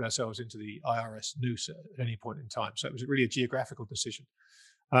need to put ourselves into the IRS noose at any point in time. So it was really a geographical decision.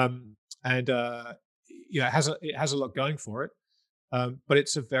 It has a lot going for it, but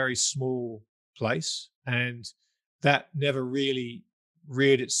it's a very small place, and that never really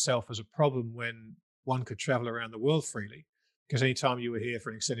reared itself as a problem when one could travel around the world freely. Because anytime you were here for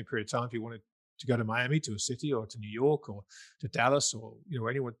an extended period of time, if you wanted to go to Miami, to a city, or to New York, or to Dallas, or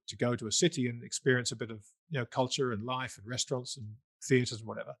anyone to go to a city and experience a bit of culture and life and restaurants and theaters and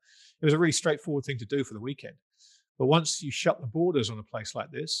whatever, it was a really straightforward thing to do for the weekend. But once you shut the borders on a place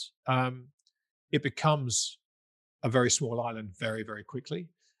like this, it becomes a very small island very, very quickly.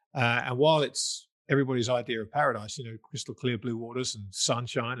 And while it's everybody's idea of paradise, crystal clear blue waters and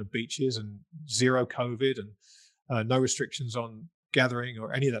sunshine and beaches and zero COVID and no restrictions on gathering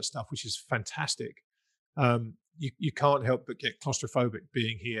or any of that stuff, which is fantastic, you can't help but get claustrophobic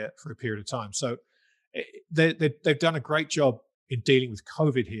being here for a period of time. So they've done a great job in dealing with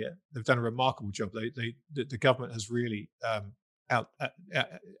COVID here. They've done a remarkable job. The government has really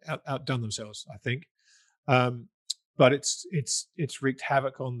outdone themselves, I think. But it's wreaked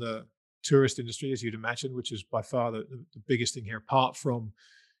havoc on the tourist industry, as you'd imagine, which is by far the biggest thing here, apart from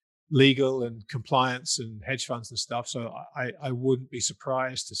legal and compliance and hedge funds and stuff. So I wouldn't be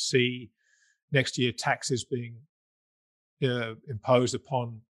surprised to see next year taxes being imposed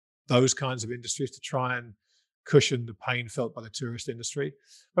upon those kinds of industries to try and cushion the pain felt by the tourist industry.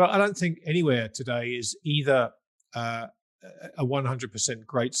 But I don't think anywhere today is either a 100%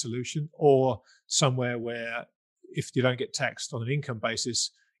 great solution or somewhere where if you don't get taxed on an income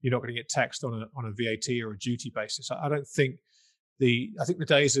basis, you're not going to get taxed on a VAT or a duty basis. I don't think I think the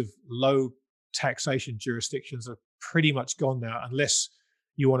days of low taxation jurisdictions are pretty much gone now, unless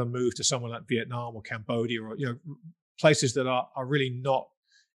you want to move to somewhere like Vietnam or Cambodia or places that are really not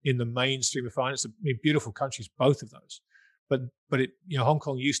in the mainstream of finance. I mean, beautiful countries, both of those. But Hong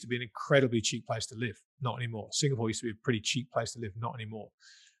Kong used to be an incredibly cheap place to live, not anymore. Singapore used to be a pretty cheap place to live, not anymore.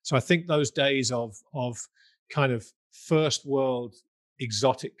 So I think those days of kind of first world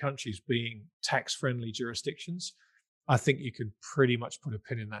exotic countries being tax-friendly jurisdictions, I think you can pretty much put a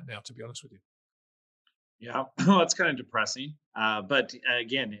pin in that now, to be honest with you. Yeah, well, it's kind of depressing. But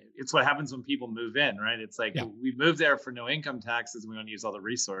again, it's what happens when people move in, right? It's like we moved there for no income taxes, and we want to use all the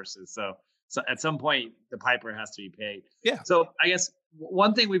resources. So at some point, the piper has to be paid. Yeah. So I guess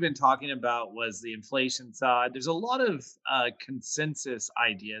one thing we've been talking about was the inflation side. There's a lot of consensus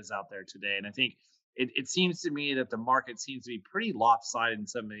ideas out there today, and I think it seems to me that the market seems to be pretty lopsided in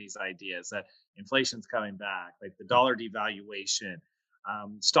some of these ideas. That inflation's coming back, like the dollar devaluation.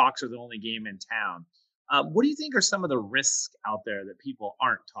 Stocks are the only game in town. What do you think are some of the risks out there that people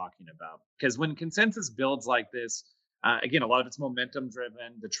aren't talking about? Because when consensus builds like this, again, a lot of it's momentum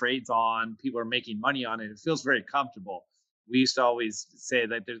driven, the trade's on, people are making money on it. It feels very comfortable. We used to always say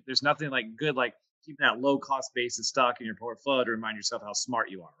that there's nothing like good like keeping that low cost basis stock in your portfolio to remind yourself how smart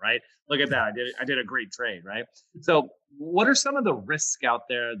you are, right? Look at that. I did a great trade, right? So what are some of the risks out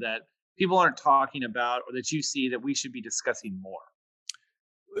there that people aren't talking about or that you see that we should be discussing more?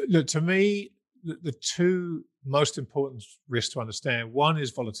 Look, to me, the two most important risks to understand, one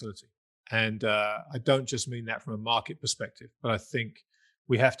is volatility. And I don't just mean that from a market perspective, but I think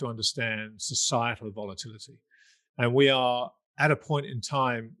we have to understand societal volatility. And we are at a point in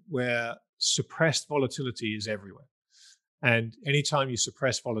time where suppressed volatility is everywhere. And anytime you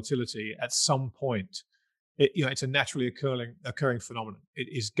suppress volatility, at some point, it's a naturally occurring phenomenon. It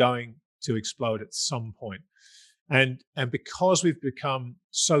is going to explode at some point. And because we've become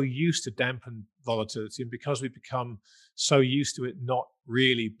so used to dampened volatility, and because we've become so used to it not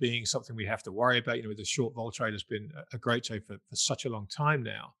really being something we have to worry about, the short vol trade has been a great trade for such a long time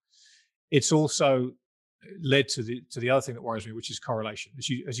now. It's also led to the other thing that worries me, which is correlation.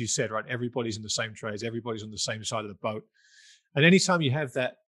 As you said, right? Everybody's in the same trades, everybody's on the same side of the boat. And anytime you have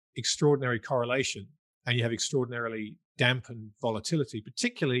that extraordinary correlation and you have extraordinarily dampened volatility,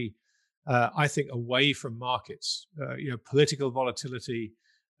 particularly I think away from markets, political volatility,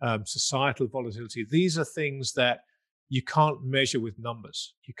 societal volatility. These are things that you can't measure with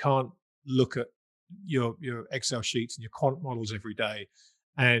numbers. You can't look at your Excel sheets and your quant models every day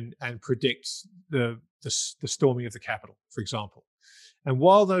and predict the storming of the Capitol, for example. And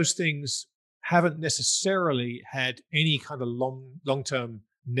while those things haven't necessarily had any kind of long-term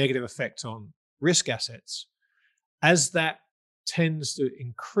negative effect on risk assets, as that tends to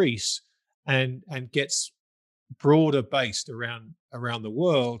increase and gets broader based around the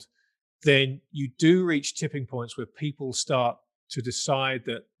world, then you do reach tipping points where people start to decide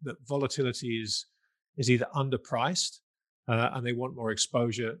that volatility is either underpriced and they want more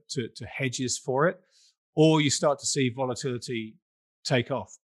exposure to hedges for it, or you start to see volatility take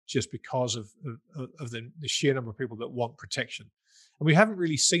off just because of the sheer number of people that want protection. And we haven't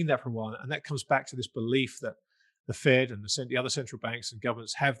really seen that for a while, and that comes back to this belief that the Fed and the other central banks and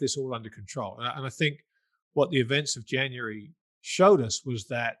governments have this all under control. And I think what the events of January showed us was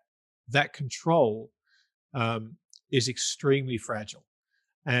that control is extremely fragile.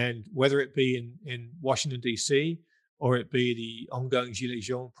 And whether it be in Washington, D.C., or it be the ongoing Gilets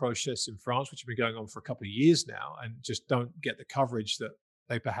jaunes process in France, which have been going on for a couple of years now and just don't get the coverage that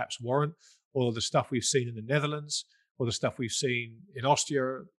they perhaps warrant, or the stuff we've seen in the Netherlands, or the stuff we've seen in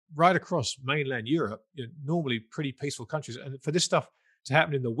Austria, right across mainland Europe, normally pretty peaceful countries. And for this stuff to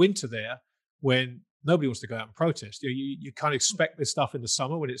happen in the winter there, when nobody wants to go out and protest, you kind of expect this stuff in the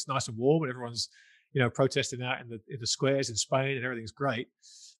summer when it's nice and warm and everyone's, protesting out in the squares in Spain and everything's great.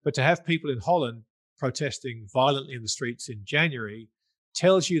 But to have people in Holland protesting violently in the streets in January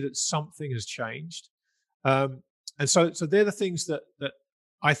tells you that something has changed. And so they're the things that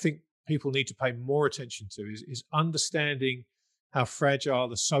I think people need to pay more attention to is understanding how fragile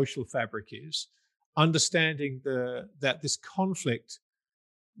the social fabric is, understanding that this conflict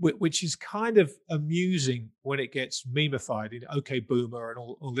which is kind of amusing when it gets memeified. Okay, boomer and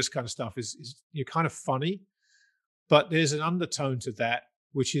all this kind of stuff is kind of funny, but there's an undertone to that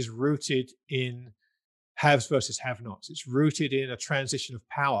which is rooted in haves versus have-nots. It's rooted in a transition of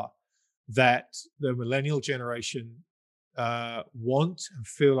power that the millennial generation want and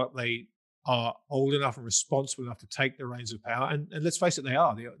feel like they are old enough and responsible enough to take the reins of power. And let's face it, they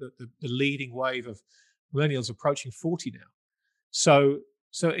are. The leading wave of millennials approaching 40 now. So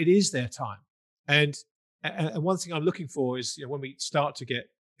it is their time. And one thing I'm looking for is, when we start to get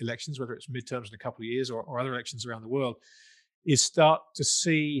elections, whether it's midterms in a couple of years or other elections around the world, is start to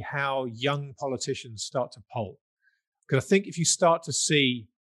see how young politicians start to poll. Because I think if you start to see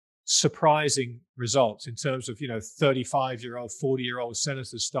surprising results in terms of 35-year-old, 40-year-old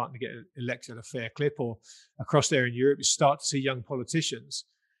senators starting to get elected at a fair clip, or across there in Europe you start to see young politicians,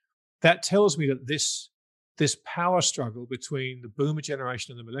 that tells me that this power struggle between the boomer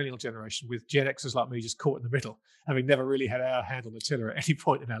generation and the millennial generation, with Gen Xers like me just caught in the middle, having never really had our hand on the tiller at any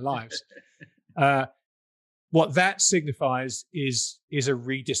point in our lives, what that signifies is a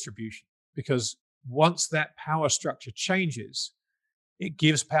redistribution. Because once that power structure changes, it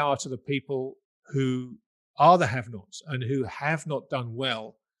gives power to the people who are the have-nots and who have not done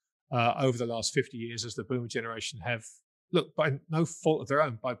well over the last 50 years, as the boomer generation have, look, by no fault of their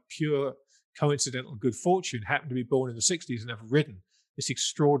own, by pure coincidental good fortune, happened to be born in the 60s and have ridden this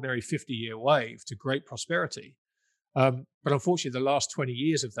extraordinary 50-year wave to great prosperity. But unfortunately, the last 20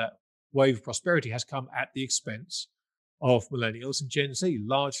 years of that wave of prosperity has come at the expense of millennials and Gen Z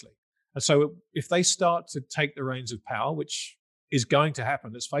largely. And so if they start to take the reins of power, which is going to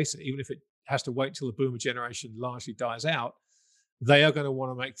happen, let's face it, even if it has to wait till the boomer generation largely dies out, they are going to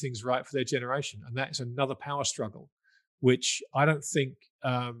want to make things right for their generation. And that is another power struggle, which I don't think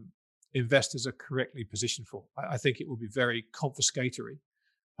investors are correctly positioned for. I think it will be very confiscatory.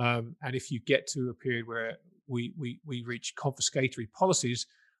 And if you get to a period where we reach confiscatory policies,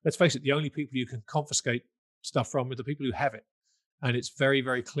 let's face it, the only people you can confiscate stuff from are the people who have it. And it's very,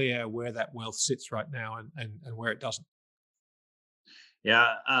 very clear where that wealth sits right now and where it doesn't. Yeah,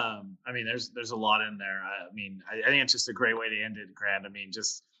 I mean, there's a lot in there. I mean, I think it's just a great way to end it, Grant. I mean,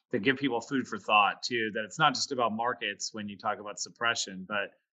 just to give people food for thought too, that it's not just about markets when you talk about suppression,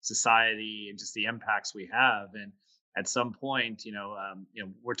 but society and just the impacts we have. And at some point,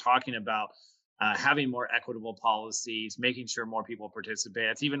 we're talking about having more equitable policies, making sure more people participate.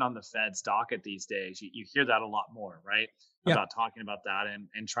 It's even on the Fed's docket these days. You hear that a lot more, right? Yeah. About talking about that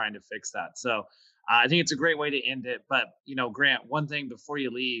and trying to fix that. So I think it's a great way to end it. But, Grant, one thing before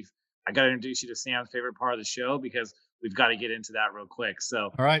you leave, I got to introduce you to Sam's favorite part of the show, because we've got to get into that real quick.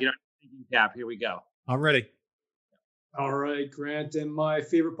 So, all right, thinking cap, here we go. I'm ready. All right, Grant. And my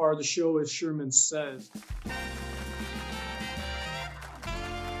favorite part of the show is Sherman Says.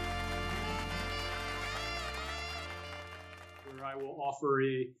 Where I will offer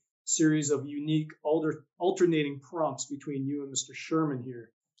a series of unique alternating prompts between you and Mr. Sherman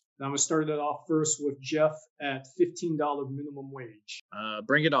here. And I'm going to start it off first with Jeff at $15 minimum wage.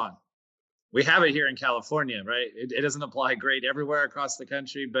 Bring it on. We have it here in California, right? It doesn't apply great everywhere across the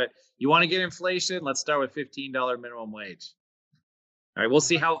country, but you want to get inflation? Let's start with $15 minimum wage. All right, we'll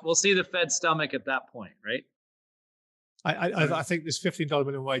see the Fed's stomach at that point, right? I think this $15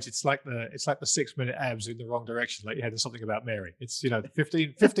 minimum wage, it's like the 6-minute abs in the wrong direction. Like you had something about Mary. It's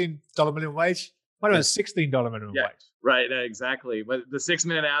 $15 minimum wage. Why not $16 minimum wage? Right, exactly. But the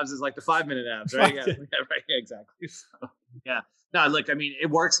 6-minute abs is like the 5-minute abs, right? Yeah, right, exactly. So, yeah. No, look, I mean, it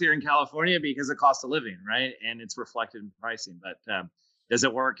works here in California because of cost of living, right? And it's reflected in pricing. But does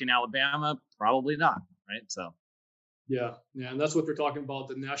it work in Alabama? Probably not, right? So. Yeah, and that's what they're talking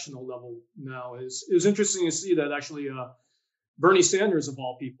about at the national level now. It was interesting to see that actually Bernie Sanders, of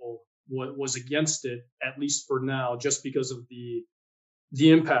all people, was against it, at least for now, just because of the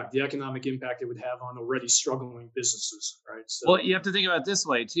economic impact it would have on already struggling businesses, right? So, well, you have to think about it this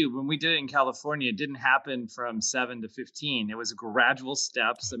way too. When we did it in California, it didn't happen from 7 to 15. It was gradual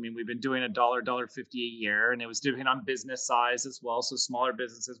steps. I mean, we've been doing $1.50 a year, and it was depending on business size as well. So smaller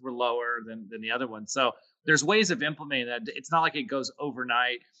businesses were lower than the other ones. So there's ways of implementing that. It's not like it goes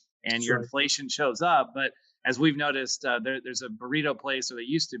overnight and your inflation shows up. But as we've noticed, there's a burrito place, or there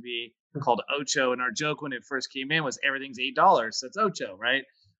used to be, called Ocho, and our joke when it first came in was everything's $8, so it's Ocho, right?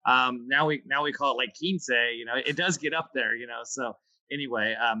 Now we call it like quince. It does get up there, So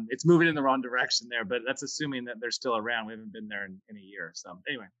anyway, it's moving in the wrong direction there, but that's assuming that they're still around. We haven't been there in a year, so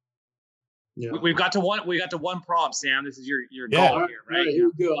anyway. Yeah. We got to one prompt, Sam. This is your goal here, right? Here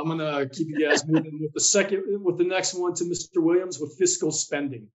we go. I'm gonna keep you guys moving with the next one to Mr. Williams with fiscal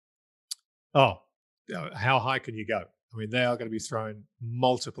spending. Oh, how high can you go? I mean, they are going to be throwing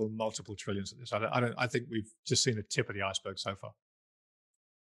multiple trillions at this. I think we've just seen the tip of the iceberg so far.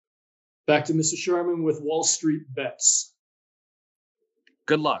 Back to Mr. Sherman with Wall Street bets.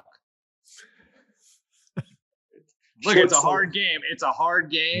 Good luck. Look, it's a hard game. It's a hard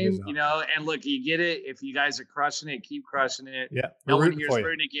game, and look, you get it. If you guys are crushing it, keep crushing it. Yeah. No one here's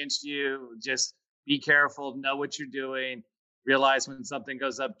rooting against you. Just be careful. Know what you're doing. Realize when something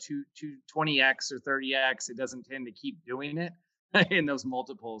goes up to 20x or 30x, it doesn't tend to keep doing it in those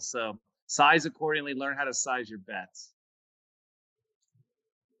multiples. So size accordingly. Learn how to size your bets.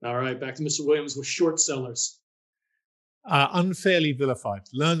 All right. Back to Mr. Williams with short sellers. Unfairly vilified.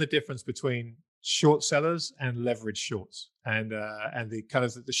 Learn the difference between short sellers and leverage shorts, and the kind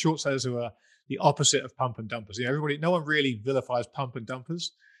of the short sellers who are the opposite of pump and dumpers. No one really vilifies pump and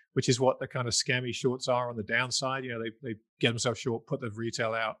dumpers, which is what the kind of scammy shorts are on the downside. They get themselves short, put the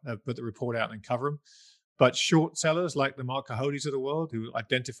retail out, put the report out, and cover them. But short sellers like the Mark Cohodes of the world, who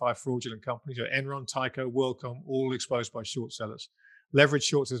identify fraudulent companies, Enron, Tyco, WorldCom, all exposed by short sellers. Leverage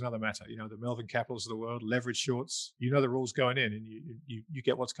shorts is another matter. The Melvin Capitals of the world, leverage shorts. The rules going in, and you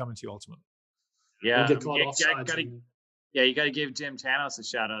get what's coming to you ultimately. Yeah, get caught you got to give Jim Tanos a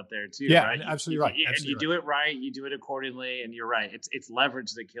shout out there too. Yeah, right? absolutely right. And you do it right, you do it accordingly, and you're right. It's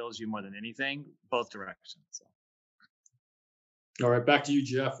leverage that kills you more than anything, both directions. So. All right, back to you,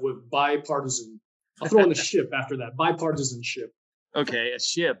 Jeff, with bipartisan. I'll throw in the ship after that. Bipartisanship. Okay, a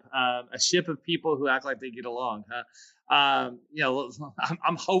ship of people who act like they get along, huh?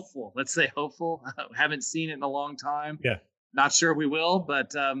 I'm hopeful. Let's say hopeful. Haven't seen it in a long time. Yeah. Not sure we will,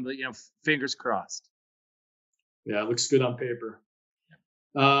 but fingers crossed. Yeah, it looks good on paper.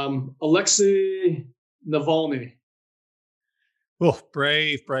 Alexei Navalny. Oh,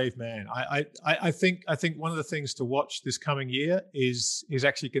 brave man. I think one of the things to watch this coming year is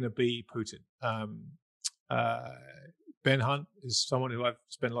actually going to be Putin. Ben Hunt is someone who I've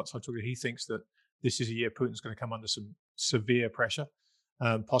spent a lot of time talking to. He thinks that this is a year Putin's going to come under some severe pressure,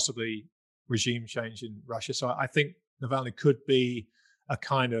 possibly regime change in Russia. So I think Navalny could be a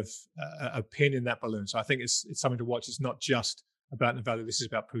kind of a pin in that balloon. So I think it's something to watch. It's not just about Navalny. This is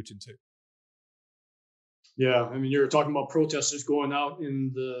about Putin too. Yeah, I mean, you're talking about protesters going out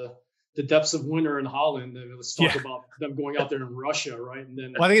in the depths of winter in Holland. Let's talk about them going out there in Russia, right? And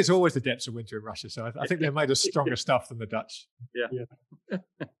then, I think it's always the depths of winter in Russia. So I think they're made of stronger stuff than the Dutch. Yeah.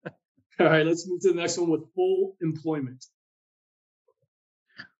 All right, let's move to the next one with full employment.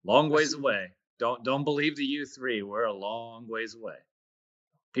 Long ways away. Don't believe the U3. We're a long ways away.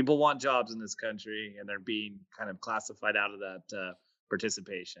 People want jobs in this country, and they're being kind of classified out of that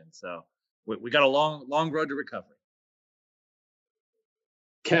participation. So we got a long road to recovery.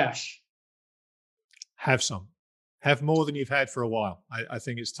 Cash. Have more than you've had for a while. I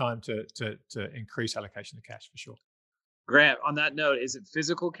think it's time to increase allocation of cash for sure. Grant, on that note, is it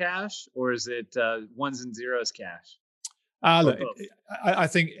physical cash or is it ones and zeros cash? Look, I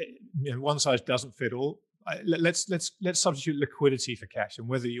think one size doesn't fit all. Let's substitute liquidity for cash, and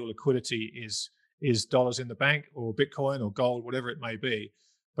whether your liquidity is dollars in the bank or Bitcoin or gold, whatever it may be.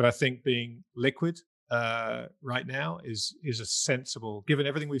 But I think being liquid right now is a sensible, given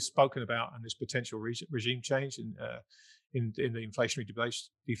everything we've spoken about and this potential regime change in the inflationary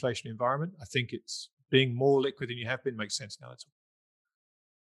deflationary environment. I think it's being more liquid than you have been makes sense now. That's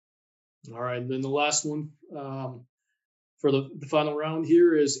all right. And then the last one for the final round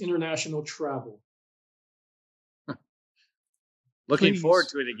here is international travel. Looking forward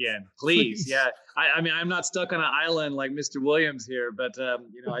to it again. Please. Yeah. I mean, I'm not stuck on an island like Mr. Williams here, but,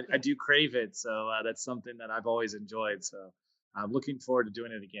 I do crave it. So that's something that I've always enjoyed. So I'm looking forward to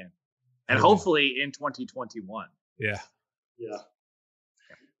doing it again. And hopefully in 2021. Yeah. Yeah.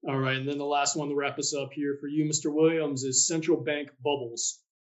 All right. And then the last one to wrap us up here for you, Mr. Williams, is central bank bubbles.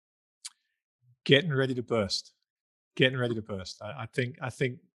 Getting ready to burst. I think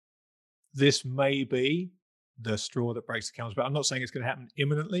this may be the straw that breaks the camel's back. I'm not saying it's going to happen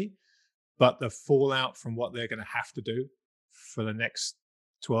imminently, but the fallout from what they're going to have to do for the next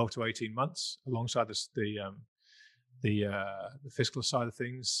 12 to 18 months, alongside the fiscal side of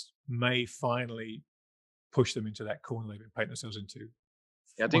things, may finally push them into that corner they've been painting themselves into.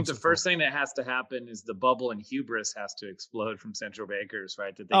 Yeah, I think the first thing that has to happen is the bubble and hubris has to explode from central bankers,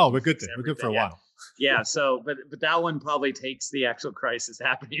 right? We're good then. We're good for a while. Yeah. So, but that one probably takes the actual crisis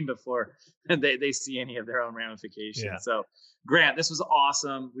happening before they see any of their own ramifications. Yeah. So, Grant, this was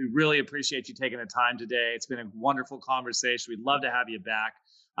awesome. We really appreciate you taking the time today. It's been a wonderful conversation. We'd love to have you back.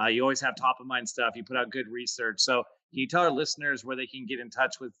 You always have top of mind stuff. You put out good research. So, can you tell our listeners where they can get in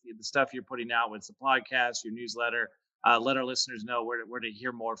touch with the stuff you're putting out with the podcast, your newsletter? Let our listeners know where to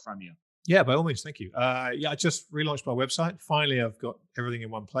hear more from you. Yeah, by all means, thank you. I just relaunched my website. Finally, I've got everything in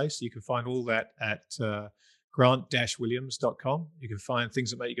one place. You can find all that at grant-williams.com. You can find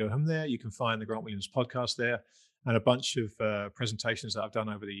things that make you go home there. You can find the Grant Williams podcast there and a bunch of presentations that I've done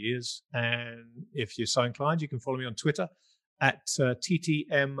over the years. And if you're so inclined, you can follow me on Twitter at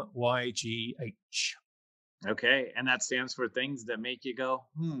TTMYGH. Okay, and that stands for things that make you go,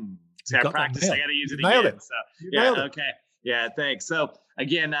 See, I practiced. I got to use it nailed again. It. So, you nailed it. Okay. Yeah, thanks. So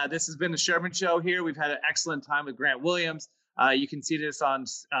again, this has been the Sherman Show here. We've had an excellent time with Grant Williams. You can see this on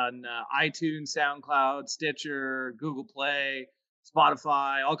iTunes, SoundCloud, Stitcher, Google Play,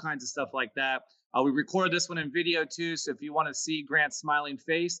 Spotify, all kinds of stuff like that. We record this one in video too. So if you want to see Grant's smiling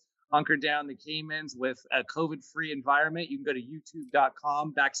face, hunker down the Caymans with a COVID-free environment, you can go to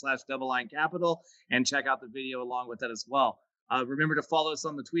youtube.com/Double Line Capital and check out the video along with that as well. Remember to follow us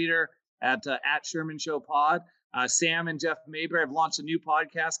on the Twitter at Sherman Show Pod. Sam and Jeff Mayberry have launched a new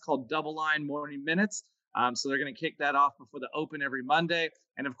podcast called Double Line Morning Minutes. So they're going to kick that off before the open every Monday.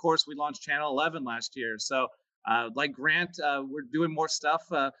 And of course, we launched Channel 11 last year. So like Grant, we're doing more stuff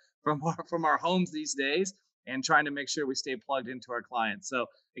from our homes these days and trying to make sure we stay plugged into our clients. So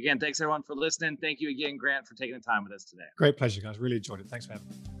again, thanks everyone for listening. Thank you again, Grant, for taking the time with us today. Great pleasure, guys. Really enjoyed it. Thanks for having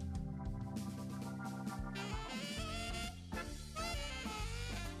me.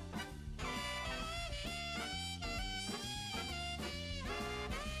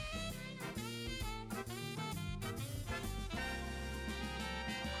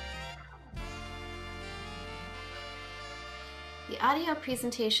 The audio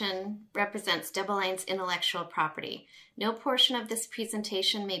presentation represents Double Line's intellectual property. No portion of this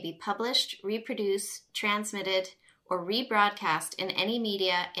presentation may be published, reproduced, transmitted, or rebroadcast in any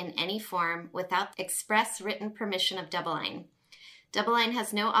media in any form without express written permission of Double Line. Double Line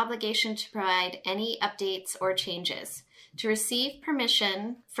has no obligation to provide any updates or changes. To receive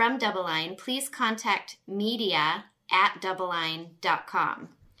permission from Double Line, please contact media@doubleline.com.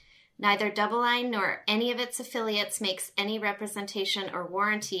 Neither Double Line nor any of its affiliates makes any representation or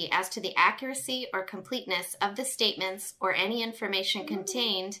warranty as to the accuracy or completeness of the statements or any information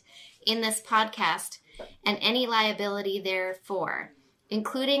contained in this podcast and any liability therefor,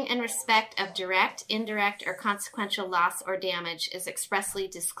 including in respect of direct, indirect, or consequential loss or damage, is expressly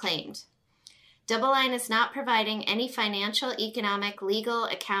disclaimed. Double Line is not providing any financial, economic, legal,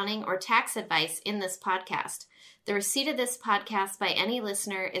 accounting, or tax advice in this podcast. The receipt of this podcast by any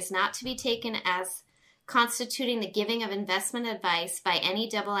listener is not to be taken as constituting the giving of investment advice by any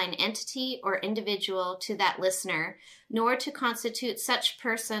Double Line entity or individual to that listener, nor to constitute such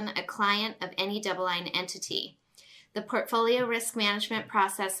person a client of any Double Line entity. The portfolio risk management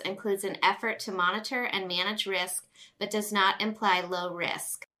process includes an effort to monitor and manage risk, but does not imply low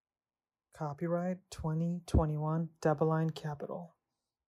risk. Copyright 2021 Double Line Capital.